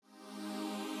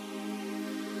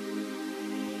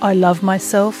I love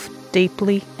myself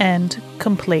deeply and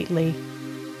completely.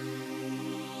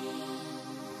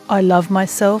 I love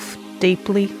myself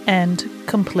deeply and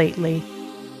completely.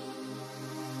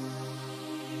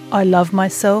 I love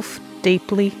myself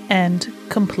deeply and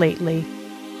completely.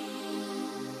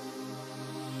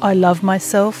 I love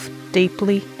myself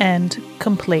deeply and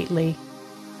completely.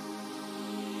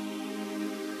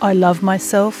 I love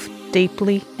myself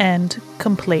deeply and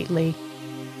completely.